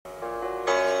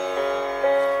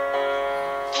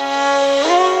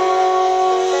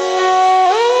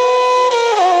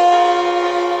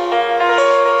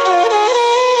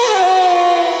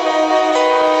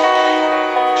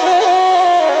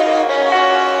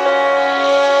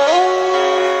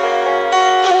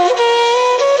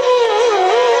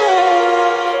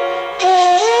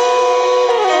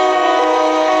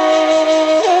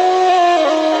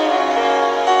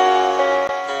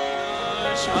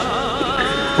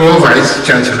Co-Vice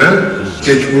Chancellor,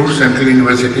 Tezpur Central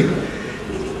University,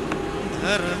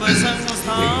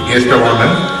 guest of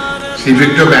honor, Sri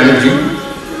Victor Banerjee,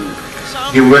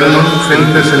 the well-known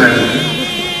film personality,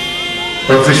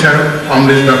 Professor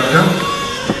Honorary Doctor,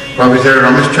 Professor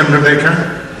Ramesh Chandra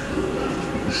Dekha,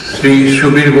 Sri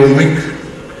Shubir Bhumik,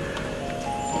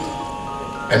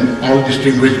 and all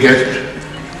distinguished guests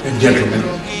and gentlemen.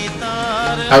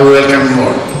 I welcome you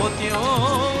all.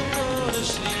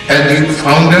 As the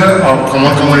founder of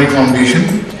Kamal Kumari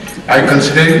Foundation, I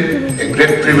consider it a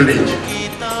great privilege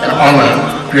and honor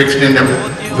to extend a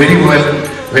very warm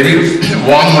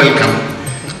welcome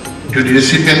to the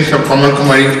recipients of Kamal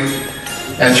Kumari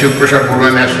and Hamendra Prasad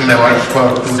Barooah National Awards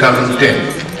for 2010.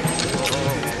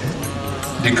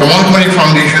 The Kamal Kumari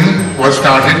Foundation was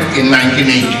started in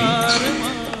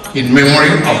 1980 in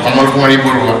memory of Kamal Kumari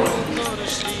Barooah.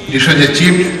 This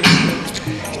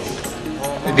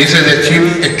has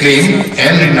achieved acclaim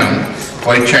and renown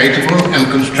for its charitable and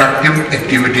constructive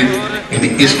activities in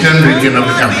the eastern region of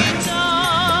the country.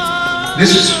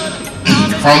 This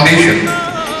foundation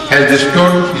has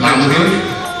restored numerous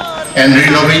and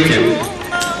renovated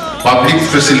public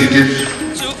facilities.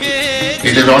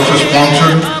 It has also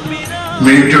sponsored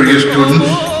meritorious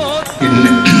students in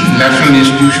national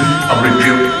institutions of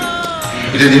repute.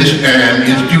 It has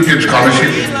instituted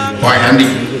scholarships for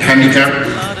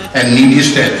handicapped and needy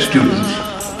students.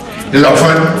 It has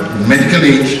offered medical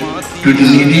aid to the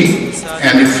needy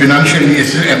and financially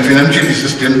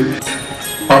assisted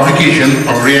publication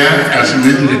of rare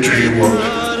Assamese literary works.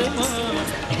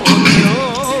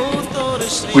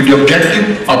 With the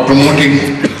objective of promoting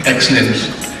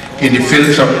excellence in the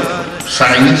fields of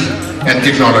science and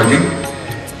technology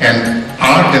and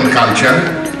art and culture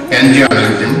and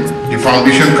journalism, the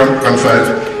foundation confers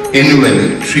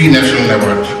annually 3 national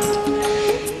awards.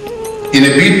 In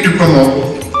a bid to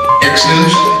promote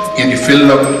excellence in the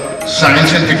field of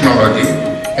science and technology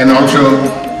and also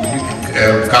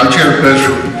cultural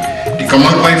pursuit, the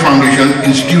Kamal Kumari Foundation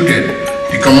instituted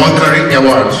the Kamal Kumari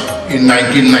Awards in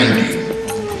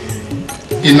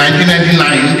 1990. In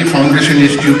 1999, the foundation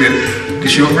instituted the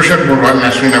Hamendra Prasad Barooah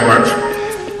National Awards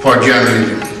for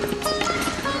journalism.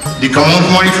 The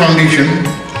Kamal Kumari Foundation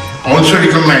also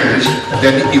recognizes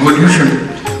that the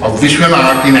evolution of visual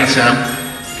art in Assam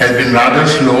has been rather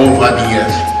slow over the years.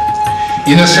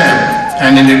 In Assam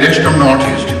and in the rest of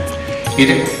Northeast,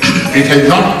 it has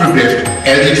not progressed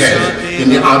as it has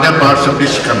in the other parts of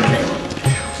this country.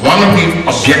 One of the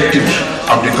objectives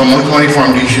of the Kamal Kumari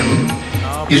Foundation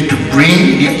is to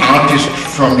bring the artists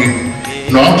from the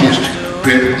Northeast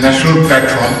to a national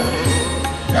platform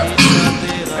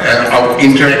of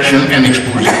interaction and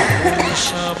exposure.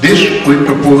 This we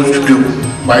propose to do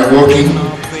by working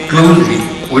closely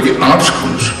with the art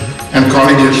schools and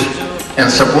colleges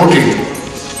and supporting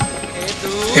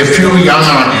a few young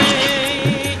artists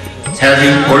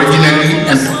having originality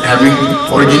and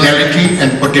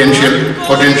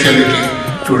potentiality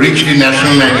to reach the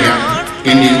national area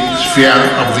in the sphere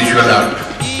of visual art.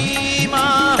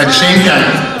 At the same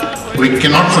time, we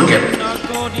cannot forget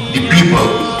the people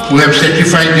who have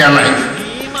sacrificed their life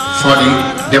for the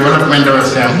development of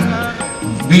Assam,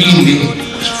 be in the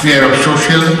sphere of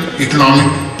social, economic,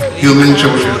 human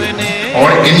social,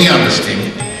 or any other stream,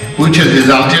 which has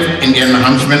resulted in the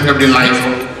enhancement of the life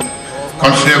of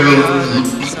considerable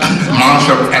mass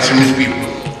of Assamese people.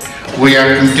 We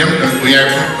are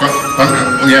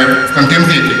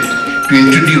contemplating to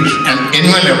introduce an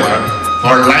annual award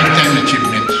for lifetime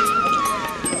achievements.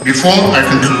 Before I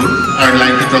conclude, I would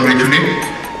like to congratulate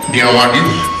the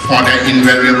awardees for their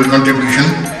invaluable contribution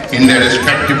in their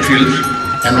respective fields,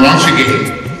 and once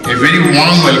again, a very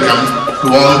warm welcome to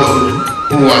all those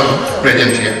who are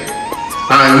present here.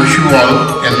 I wish you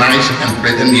all a nice and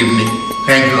pleasant evening.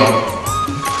 Thank you all.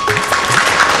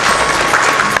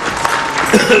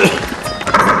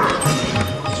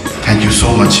 Thank you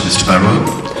so much, Mr. Barooah.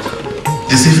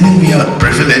 This evening we are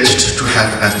privileged to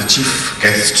have as the chief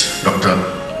guest Dr.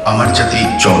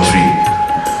 Amarjyoti Chaudhary,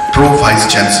 Pro-Vice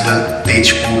Chancellor,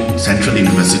 Tezpur Central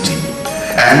University,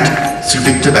 and Sri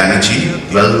Victor Banerjee,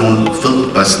 well-known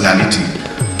film personality,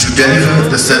 to deliver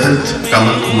the 7th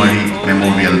Kamal Kumari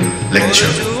Memorial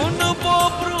Lecture.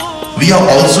 We are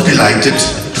also delighted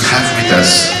to have with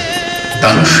us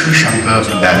Tanushree Shankar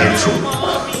Ballet Troupe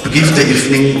to give the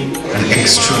evening an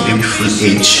extra beautiful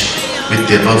edge with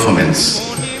their performance.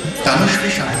 Tanushree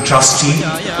Shankar, Trustee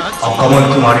of Kamal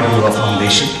Kumari Barooah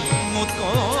Foundation,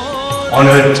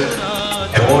 honored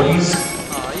awardees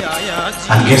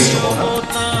and guests of honor,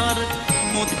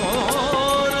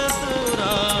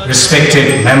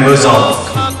 respected members of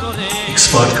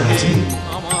expert committee,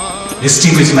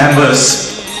 distinguished members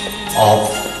of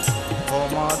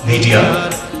media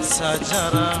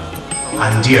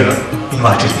and dear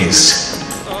invited guests,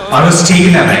 I was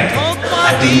taken aback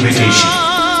at the invitation.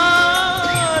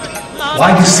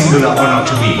 Why this singular honor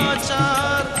to me?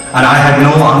 And I had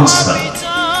no answer.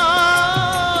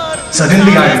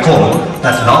 Suddenly I recalled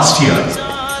that last year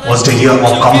was the year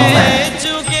of Common Man.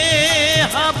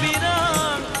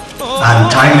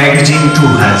 And Time magazine too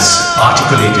has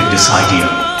articulated this idea.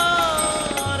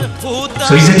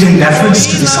 So is it in deference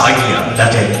to this idea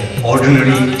that an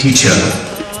ordinary teacher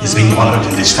is being honored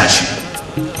in this fashion?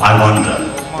 I wonder.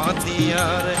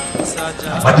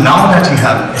 But now that you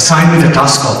have assigned me the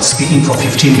task of speaking for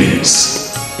 15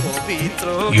 minutes,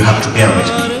 you have to bear with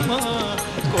me.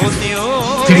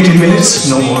 15 minutes,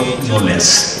 no more, no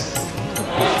less.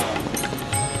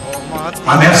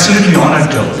 I'm absolutely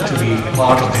honored to be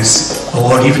part of this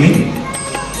award evening,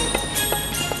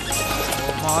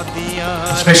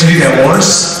 especially the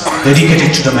awards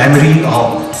dedicated to the memory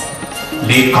of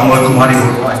late Kamal Kumari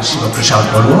and Hamendra Prasad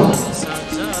Barooah.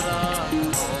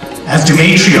 As the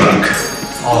matriarch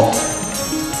of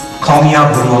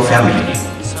Kaziranga Golf family,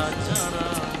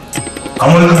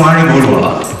 Kamal Kumari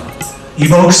Barooah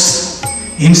evokes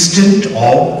instant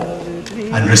awe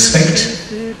and respect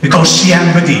because she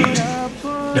embodied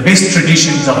the best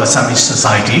traditions of Assamese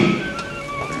society: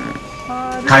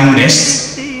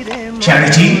 kindness,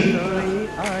 charity,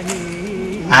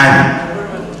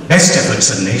 and best efforts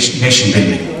in nation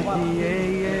building.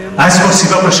 As for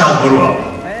Hamendra Prasad Barooah,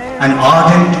 an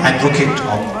ardent advocate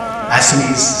of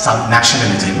Assamese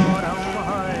nationalism,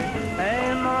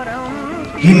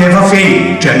 he never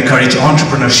failed to encourage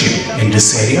entrepreneurship in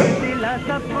this area,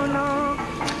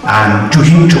 and to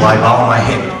him too I bow my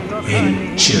head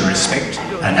in sheer respect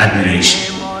and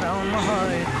admiration.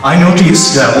 I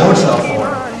noticed the awards are for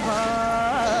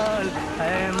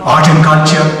art and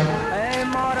culture,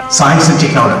 science and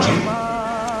technology,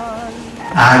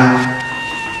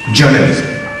 and journalism.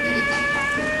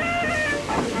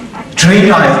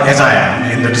 Trained as I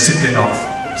am in the discipline of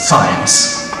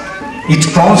science, it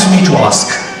prompts me to ask,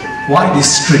 why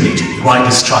this trinity, why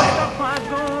this triad?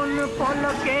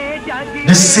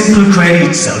 This simple query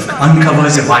itself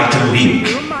uncovers a vital link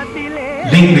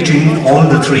between all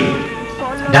the three.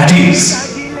 That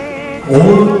is,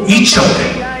 each of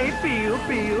them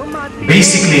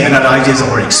basically analyzes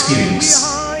our experience.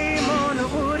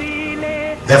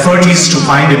 The effort is to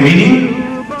find a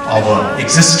meaning of our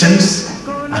existence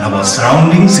and our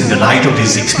surroundings in the light of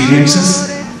these experiences.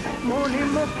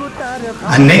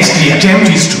 And next, the attempt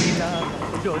is to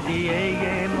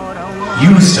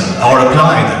use or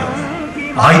apply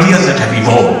the ideas that have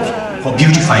evolved for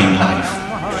beautifying life.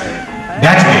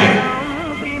 That way,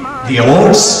 the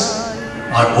awards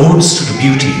are odes to the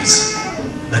beauties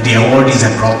that the awardees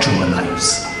have brought to our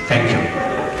lives. Thank you.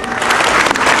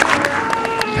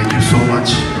 Thank you so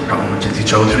much, Dr. Amarjyoti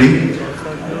Chaudhary.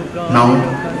 Now,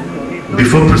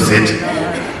 before proceed,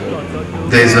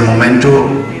 there is a memento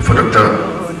for Dr.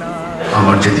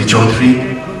 Amarjyoti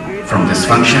Chaudhary from this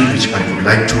function, which I would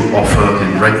like to offer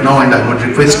him right now, and I would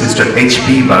request Mr.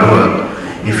 H.B. Barooah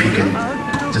if he can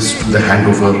just do the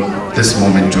handover this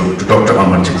memento to Dr.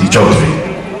 Amarjyoti Chaudhary.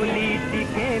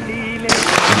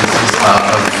 So this is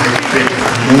a very great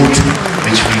mood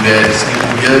which we were listening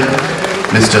here.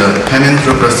 Mr.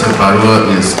 Hamendra Prasad Barooah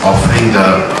is offering the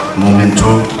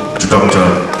memento to Dr.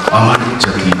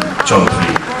 Amarjyoti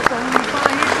Chaudhary.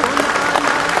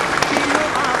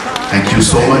 Thank you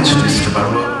so much, Mr.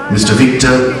 Barooah. Mr.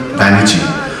 Victor Banerjee,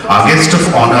 our guest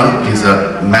of honor, is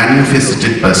a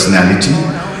manifested personality.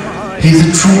 He is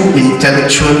a true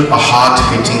intellectual, a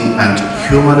hard-hitting and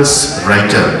humorous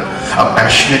writer, a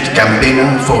passionate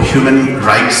campaigner for human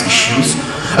rights issues,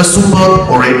 a superb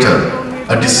orator,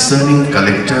 a discerning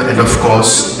collector, and of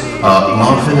course, a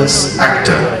marvelous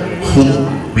actor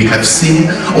whom we have seen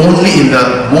only in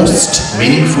the most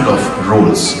meaningful of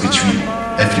roles which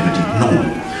everybody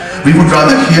know. We would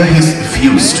rather hear his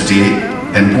views today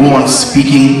than go on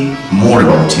speaking more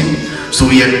about him. So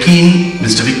we are keen,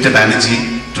 Mr. Victor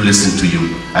Banerjee, to listen to you.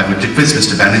 I would request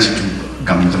Mr. Banerjee to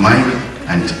come in the mic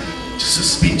and just a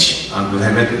speech. Uncle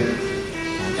Hamid,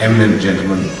 eminent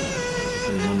gentlemen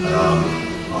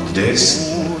on the dais,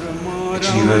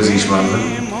 achievers each one of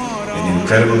them, an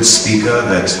incredible speaker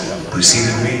that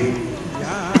preceded me.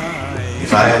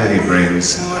 If I had any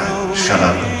brains, I'd shut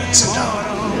up and sit down.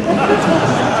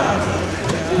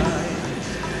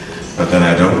 But then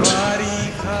I don't,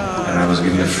 and I was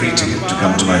given a free ticket to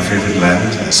come to my favorite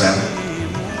land, Assam,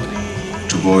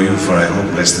 to bore you for, I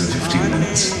hope, less than 15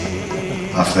 minutes,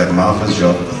 after that marvelous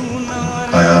job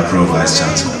by our Pro Vice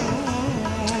Chancellor.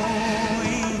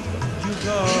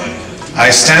 I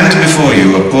stand before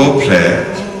you a poor player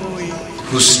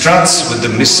who struts with the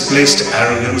misplaced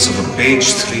arrogance of a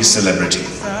page 3 celebrity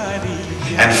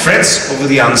and frets over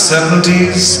the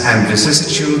uncertainties and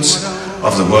vicissitudes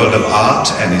of the world of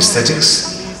art and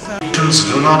aesthetics. Tools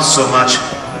do not so much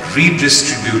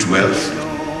redistribute wealth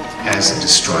as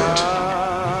destroy it.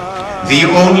 The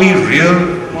only real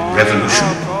revolution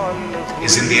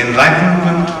is in the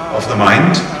enlightenment of the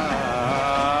mind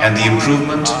and the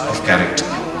improvement of character.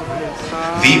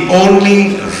 The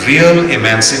only real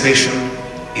emancipation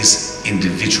is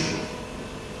individual.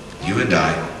 You and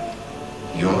I,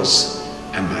 yours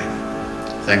and mine.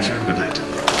 Thank you and good night.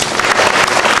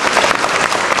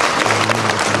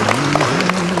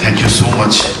 Thank you so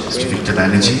much, Mr. Victor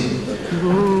Banerjee.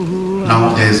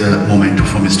 Now there is a memento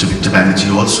for Mr. Victor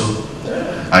Banerjee also.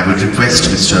 I would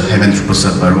request Mr. Hamendra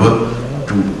Prasad Barooah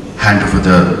to hand over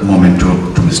the memento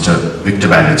to Mr. Victor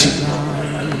Banerjee.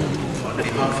 On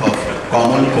behalf of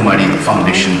Kamal Kumari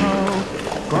Foundation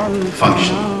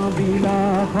function.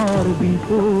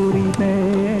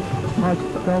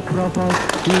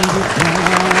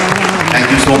 Thank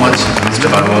you so much, Mr.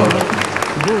 Barooah,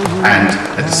 and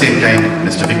at the same time,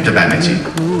 Mr. Victor Banerjee.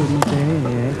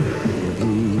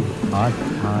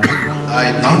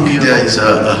 Now there is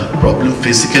a problem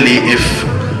physically if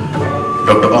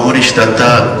Dr. Amarish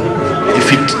Datta,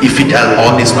 if it at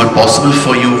all is not possible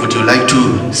for you, would you like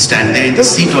to stand there in the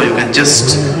seat or you can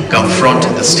just come front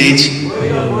at the stage?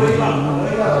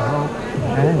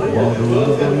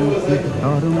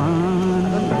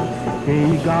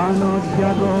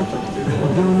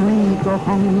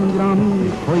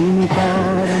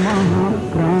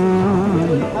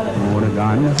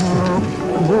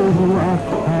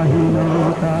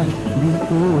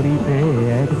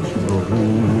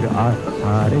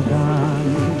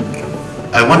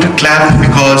 I want to clap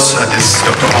because this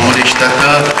Dr. Amarish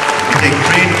Datta, we take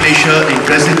great pleasure in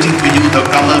presenting to you the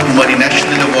Kamal Kumari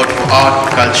National Award for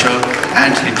Art, Culture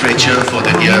and Literature for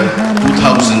the year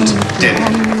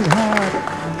 2010.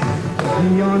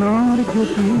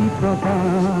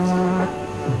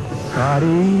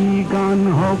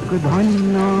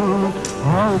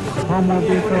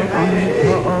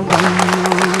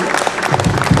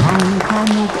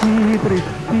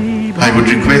 I would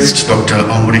request Dr.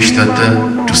 Amarish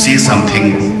Datta to say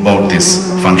something about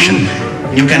this function.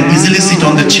 You can easily sit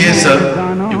on the chair, sir.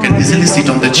 You can easily sit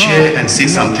on the chair and say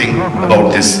something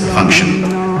about this function.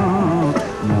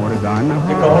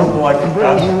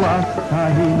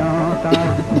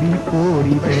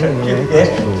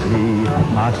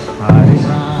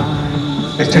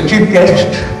 Mr. Chief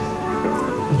Guest,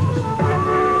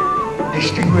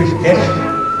 distinguished guest,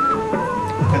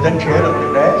 present chair of the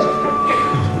dais,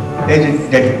 ladies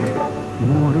and gentlemen.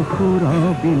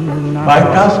 My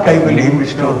task, I believe,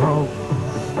 is to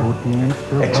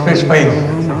express my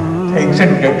thanks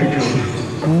and gratitude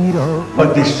for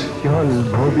this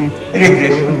very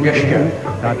graceful gesture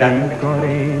done.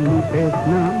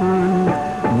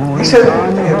 This is a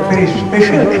very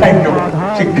special kind of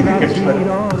significance for me.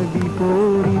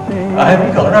 I have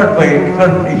been honored by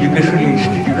different educational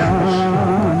institutions.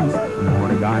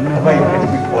 Have I met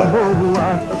before?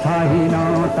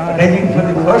 But I think for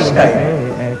the first time,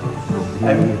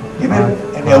 I am given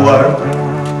an award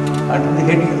under the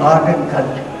heading Art and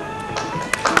Culture.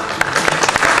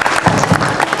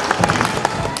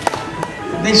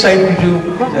 This, I presume,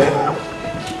 is a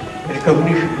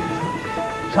recognition,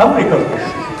 some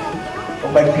recognition of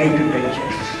my creative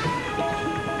ventures.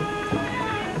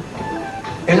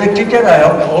 As a teacher, I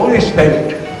have always felt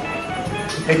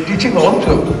that teaching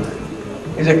also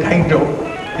is a kind of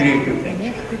creative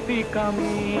venture.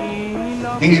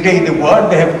 These days, the word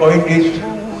they have coined is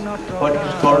what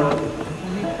is called,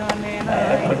 I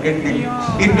forget the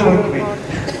innovative.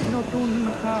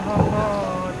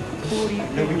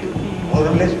 More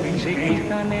or less means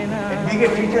creative. And being a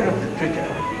teacher of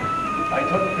literature, I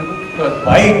thought it was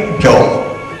my job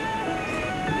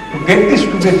to get the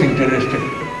students interested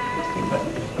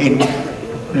in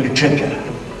literature.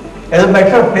 As a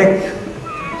matter of fact,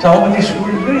 some of the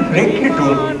students very frankly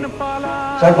told me,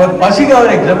 sir, for passing our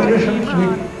examinations, we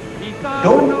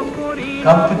don't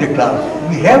come to the class.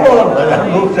 We have our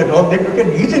notes and all that we can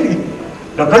easily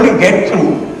not only get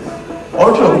through,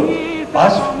 also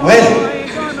pass well.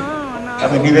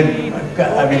 Even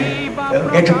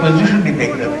get a position in the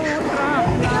examination.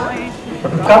 But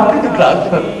to come to the class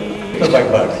for my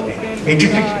birthday,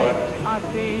 86th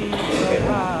birthday,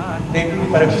 they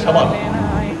perhaps someone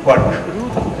what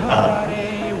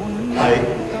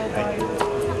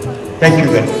thank you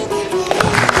very much.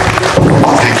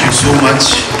 Thank you so much,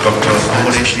 Dr.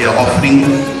 Amarish. We are offering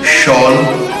shawl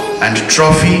and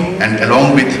trophy, and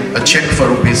along with a check for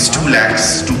 ₹2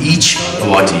 lakhs to each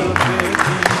awardee.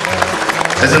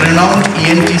 As a renowned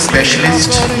ENT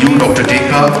specialist, you, Dr.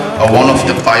 Dekar, are one of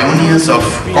the pioneers of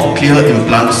cochlear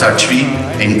implant surgery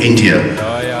in India.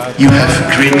 You have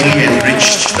greatly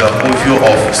enriched the overview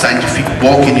of scientific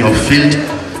work in your field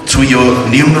through your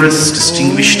numerous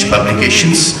distinguished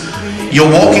publications. Your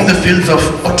work in the fields of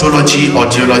otology,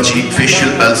 audiology,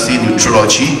 facial palsy,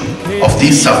 neurology, of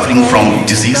these suffering from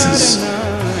diseases.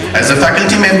 As a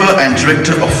faculty member and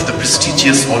director of the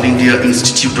prestigious All India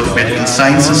Institute of Medical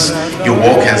Sciences, your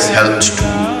work has helped to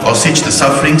assuage the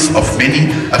sufferings of many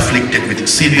afflicted with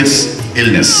serious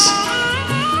illness.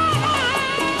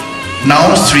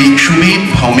 Now, Sri Shubhi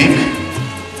Bhaumik,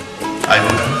 I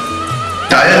would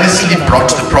tirelessly brought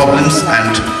the problems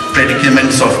and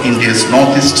predicaments of India's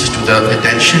Northeast to the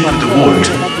attention of the world.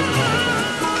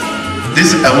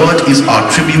 This award is our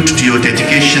tribute to your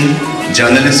dedication,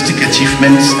 journalistic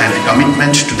achievements and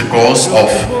commitment to the cause of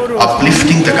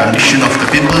uplifting the condition of the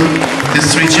people,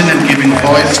 this region, and giving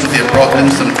voice to their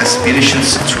problems and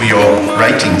aspirations through your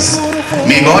writings.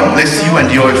 May God bless you and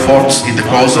your efforts in the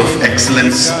cause of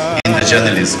excellence in the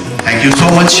journalism. Thank you so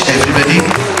much, everybody.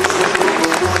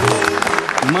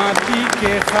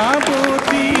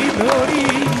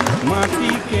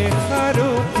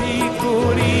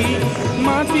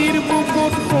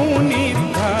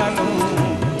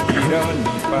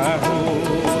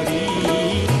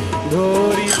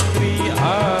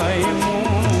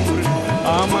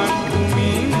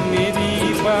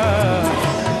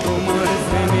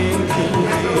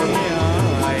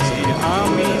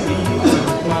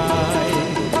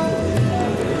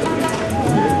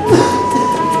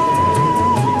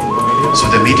 So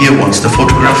the media wants the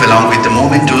photograph along with the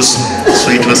mementos,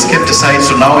 so it was kept aside.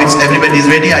 So now it's everybody's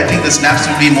ready. I think the snaps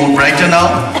will be more brighter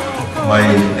now. My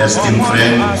esteemed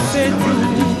friend,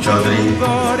 Hamendra Chaudhary,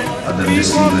 other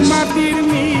distinguished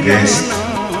guests,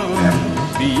 and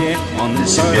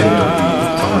recipient of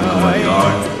the Kamal Kumari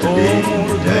Award today in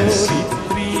the dance.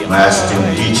 My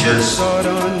esteemed teachers,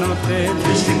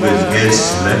 distinguished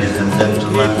guests, ladies and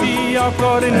gentlemen,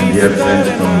 and dear friends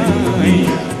from the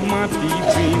media.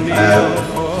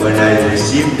 When I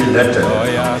received the letter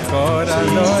from Sri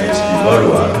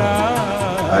Barooah,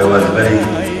 I was very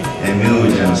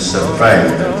amused and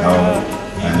surprised at how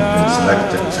I have been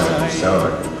selected for this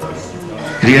award.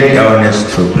 Create awareness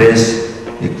through press.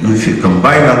 If you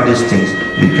combine all these things,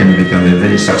 you can become a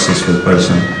very successful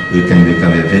person, you can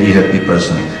become a very happy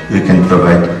person, you can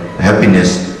provide happiness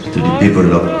to the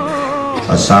people of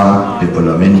Assam, people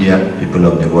of India, people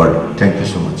of the world. Thank you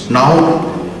so much.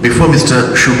 Now, before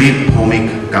Mr. Shubhi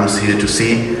Bhaumik comes here to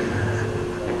say,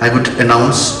 I would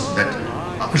announce that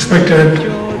respected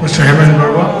Mr. Hamendra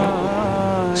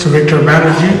Barooah, Sir Victor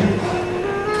Banerjee,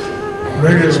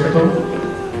 very respectful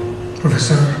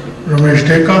Professor Ramesh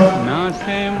Dekar,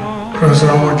 Professor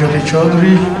Amarjyoti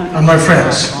Chaudhary, and my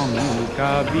friends.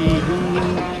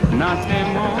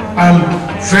 I am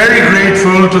very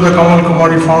grateful to the Kamal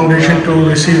Kumari Foundation to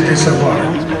receive this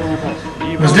award.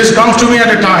 Because this comes to me at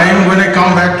a time when I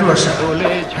come back to Assam.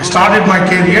 I started my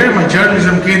career, my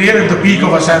journalism career, at the peak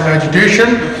of Assam agitation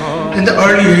in the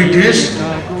early 80s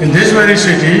in this very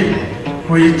city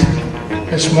with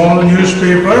a small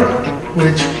newspaper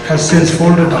which has since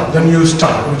folded up, the New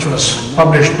Star, which was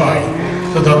published by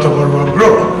the Dr. Barooah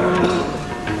Group.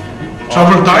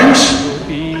 Troubled times,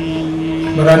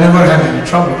 but I never had any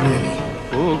trouble really.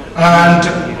 And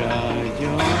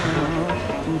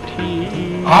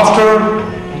after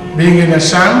being in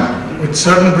Assam with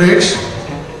certain breaks,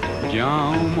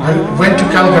 I went to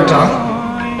Calcutta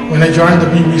when I joined the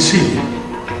BBC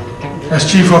as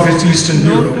chief of its Eastern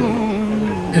Bureau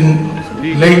in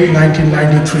late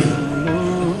 1993.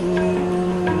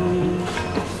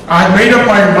 I had made up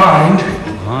my mind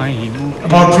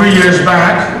about 3 years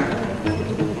back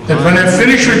that when I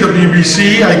finish with the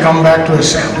BBC, I come back to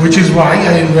Assam, which is why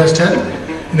I invested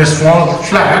in a small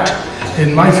flat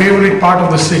in my favorite part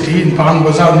of the city, in Pan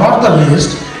Bazaar, not the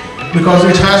least, because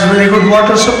it has very good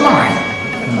water supply.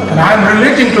 And I am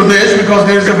relating to this because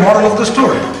there is a moral of the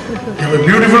story. You have a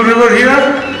beautiful river here,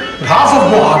 but half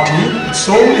of Guwahati is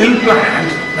so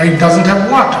ill-planned that it doesn't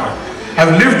have water.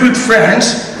 I've lived with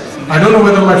friends. I don't know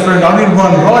whether my friend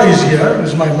Anirban Roy is here, who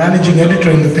is my managing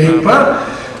editor in the paper,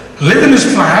 live in his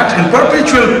flat in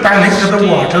perpetual panic that the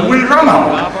water will run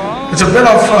out. It's a bit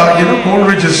of,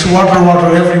 Coleridge's water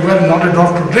everywhere, not a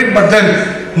drop to drink, but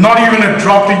then not even a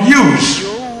drop to use.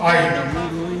 I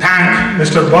thank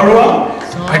Mr. Barooah,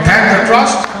 I thank the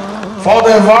Trust for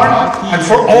the award and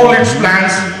for all its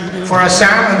plans for Assam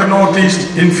and the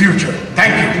Northeast in future.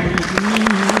 Thank you.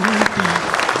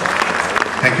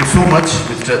 Thank you so much,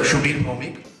 Mr. Shubir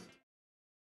Bhaumik.